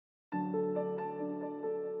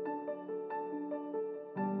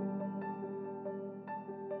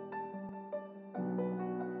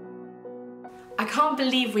I can't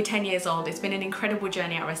believe we're 10 years old. It's been an incredible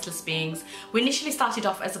journey at Restless Beings. We initially started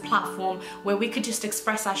off as a platform where we could just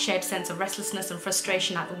express our shared sense of restlessness and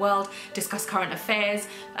frustration at the world, discuss current affairs,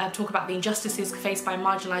 talk about the injustices faced by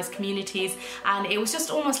marginalised communities, and it was just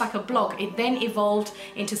almost like a blog. It then evolved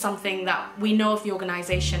into something that we know of the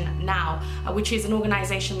organisation now, which is an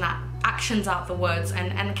organisation that actions out the words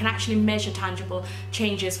and can actually measure tangible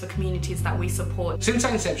changes for communities that we support. Since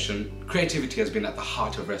our inception, creativity has been at the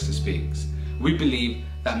heart of Restless Beings. We believe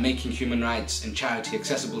that making human rights and charity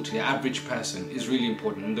accessible to the average person is really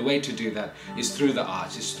important, and the way to do that is through the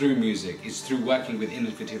arts, it's through music, it's through working with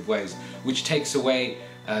innovative ways, which takes away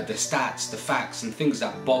the stats, the facts and things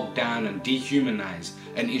that bog down and dehumanize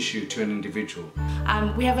an issue to an individual.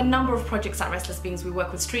 We have a number of projects at Restless Beings. We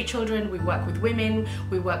work with street children, we work with women,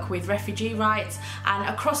 we work with refugee rights, and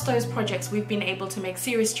across those projects we've been able to make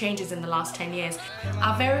serious changes in the last 10 years.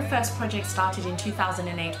 Our very first project started in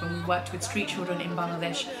 2008 when we worked with street children in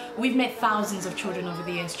Bangladesh. We've met thousands of children over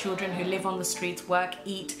the years, children who live on the streets, work,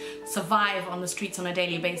 eat, survive on the streets on a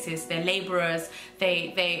daily basis. They're labourers,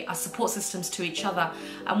 they are support systems to each other.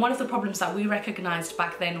 And one of the problems that we recognised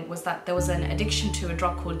back then was that there was an addiction to a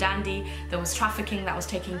drug called dandy. There was trafficking that was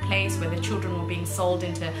taking place where the children were being sold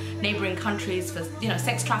into neighbouring countries for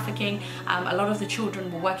sex trafficking. A lot of the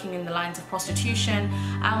children were working in the lines of prostitution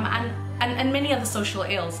and many other social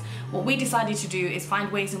ills. What we decided to do is find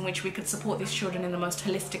ways in which we could support these children in the most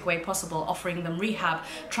holistic way possible, offering them rehab,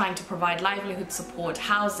 trying to provide livelihood support,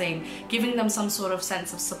 housing, giving them some sort of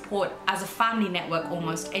sense of support as a family network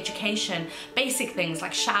almost, education, basic things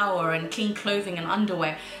like shower and clean clothing and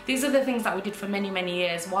underwear. These are the things that we did for many, many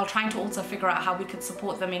years while trying to also figure out how we could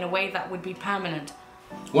support them in a way that would be permanent.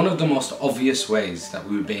 One of the most obvious ways that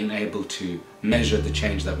we've been able to measure the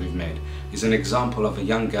change that we've made is an example of a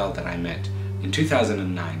young girl that I met in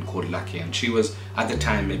 2009 called Lucky, and she was at the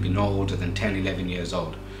time maybe no older than 10, 11 years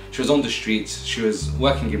old. She was on the streets, she was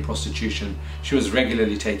working in prostitution, she was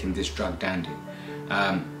regularly taking this drug dandy.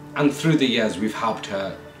 And through the years we've helped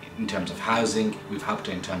her in terms of housing, we've helped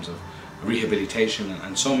her in terms of rehabilitation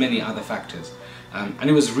and so many other factors. And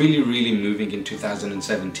it was really, really moving in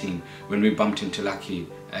 2017 when we bumped into Lucky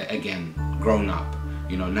again, grown up.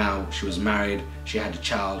 You know, now she was married, she had a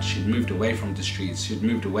child, she'd moved away from the streets, she'd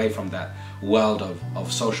moved away from that world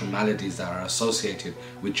of social maladies that are associated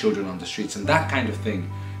with children on the streets. And that kind of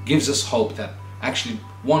thing gives us hope that actually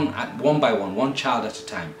one by one child at a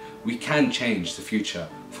time, we can change the future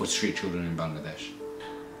for street children in Bangladesh.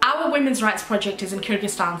 Our women's rights project is in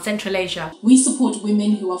Kyrgyzstan, Central Asia. We support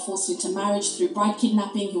women who are forced into marriage through bride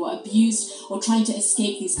kidnapping, who are abused or trying to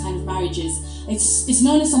escape these kind of marriages. It's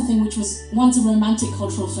known as something which was once a romantic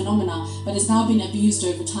cultural phenomena, but has now been abused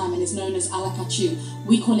over time and is known as alakachu.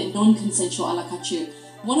 We call it non-consensual alakachu.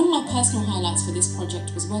 One of my personal highlights for this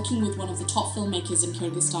project was working with one of the top filmmakers in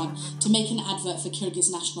Kyrgyzstan to make an advert for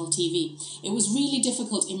Kyrgyz national TV. It was really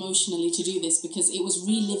difficult emotionally to do this because it was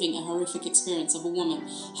reliving a horrific experience of a woman,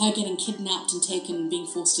 her getting kidnapped and taken and being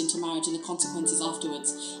forced into marriage and the consequences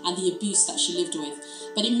afterwards, and the abuse that she lived with.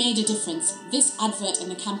 But it made a difference. This advert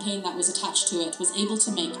and the campaign that was attached to it was able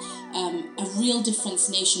to make a real difference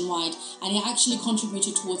nationwide, and it actually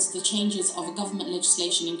contributed towards the changes of a government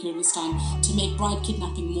legislation in Kyrgyzstan to make bride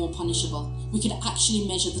kidnapping more punishable. We could actually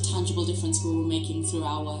measure the tangible difference we were making through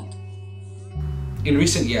our work. In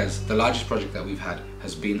recent years, the largest project that we've had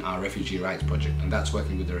has been our refugee rights project, and that's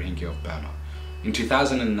working with the Rohingya of Burma. In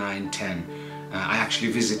 2009-10, I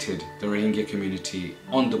actually visited the Rohingya community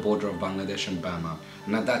on the border of Bangladesh and Burma,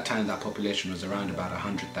 and at that time that population was around about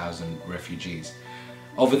 100,000 refugees.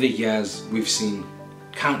 Over the years, we've seen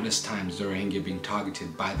countless times the Rohingya being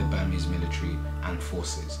targeted by the Burmese military and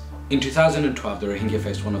forces. In 2012, the Rohingya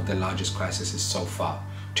faced one of the largest crises so far.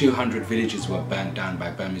 200 villages were burnt down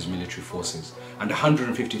by Burmese military forces, and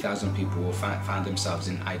 150,000 people found themselves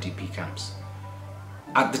in IDP camps.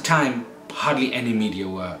 At the time, hardly any media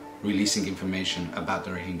were releasing information about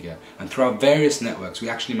the Rohingya, and through our various networks we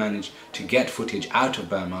actually managed to get footage out of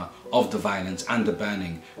Burma of the violence and the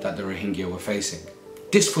burning that the Rohingya were facing.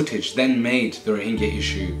 This footage then made the Rohingya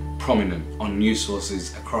issue prominent on news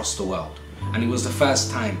sources across the world, and it was the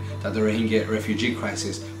first time that the Rohingya refugee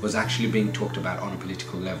crisis was actually being talked about on a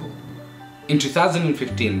political level. In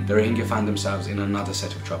 2015, the Rohingya found themselves in another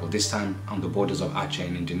set of trouble, this time on the borders of Aceh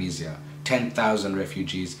in Indonesia. 10,000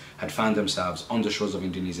 refugees had found themselves on the shores of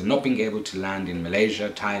Indonesia, not being able to land in Malaysia,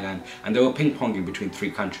 Thailand, and they were ping-ponging between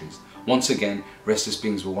 3 countries. Once again, Restless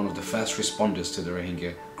Beings were one of the first responders to the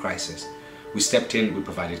Rohingya crisis. We stepped in, we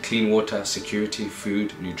provided clean water, security,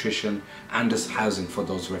 food, nutrition, and housing for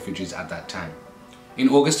those refugees at that time. In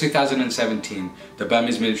August 2017, the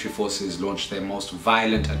Burmese military forces launched their most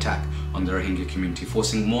violent attack on the Rohingya community,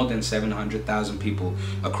 forcing more than 700,000 people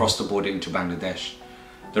across the border into Bangladesh.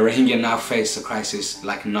 The Rohingya now face a crisis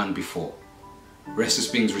like none before. Restless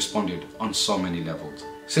Beings responded on so many levels.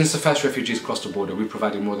 Since the first refugees crossed the border, we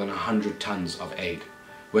provided more than 100 tons of aid,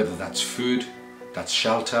 whether that's food, that's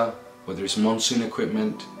shelter, whether it's monsoon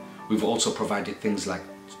equipment. We've also provided things like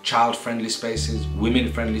child-friendly spaces,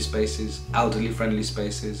 women-friendly spaces, elderly-friendly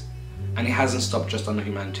spaces. And it hasn't stopped just on a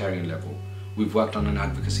humanitarian level. We've worked on an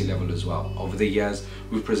advocacy level as well. Over the years,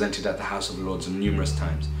 we've presented at the House of Lords numerous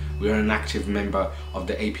times. We are an active member of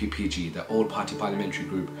the APPG, the All-Party Parliamentary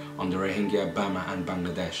Group on the Rohingya of Burma and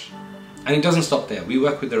Bangladesh. And it doesn't stop there. We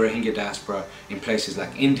work with the Rohingya diaspora in places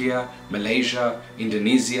like India, Malaysia,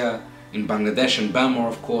 Indonesia, in Bangladesh and Burma,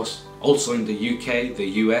 of course, also in the UK, the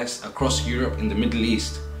US, across Europe, in the Middle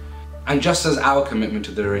East. And just as our commitment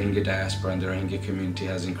to the Rohingya diaspora and the Rohingya community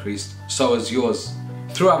has increased, so has yours.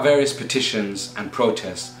 Through our various petitions and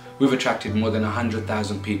protests, we've attracted more than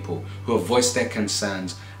 100,000 people who have voiced their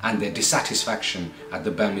concerns and their dissatisfaction at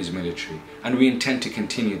the Burmese military. And we intend to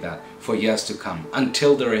continue that for years to come,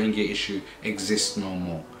 until the Rohingya issue exists no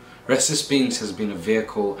more. Restless Beings has been a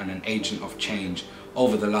vehicle and an agent of change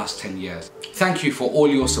over the last 10 years. Thank you for all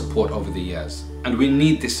your support over the years, and we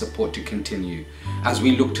need this support to continue as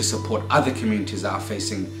we look to support other communities that are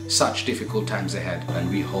facing such difficult times ahead, and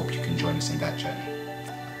we hope you can join us in that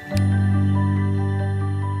journey.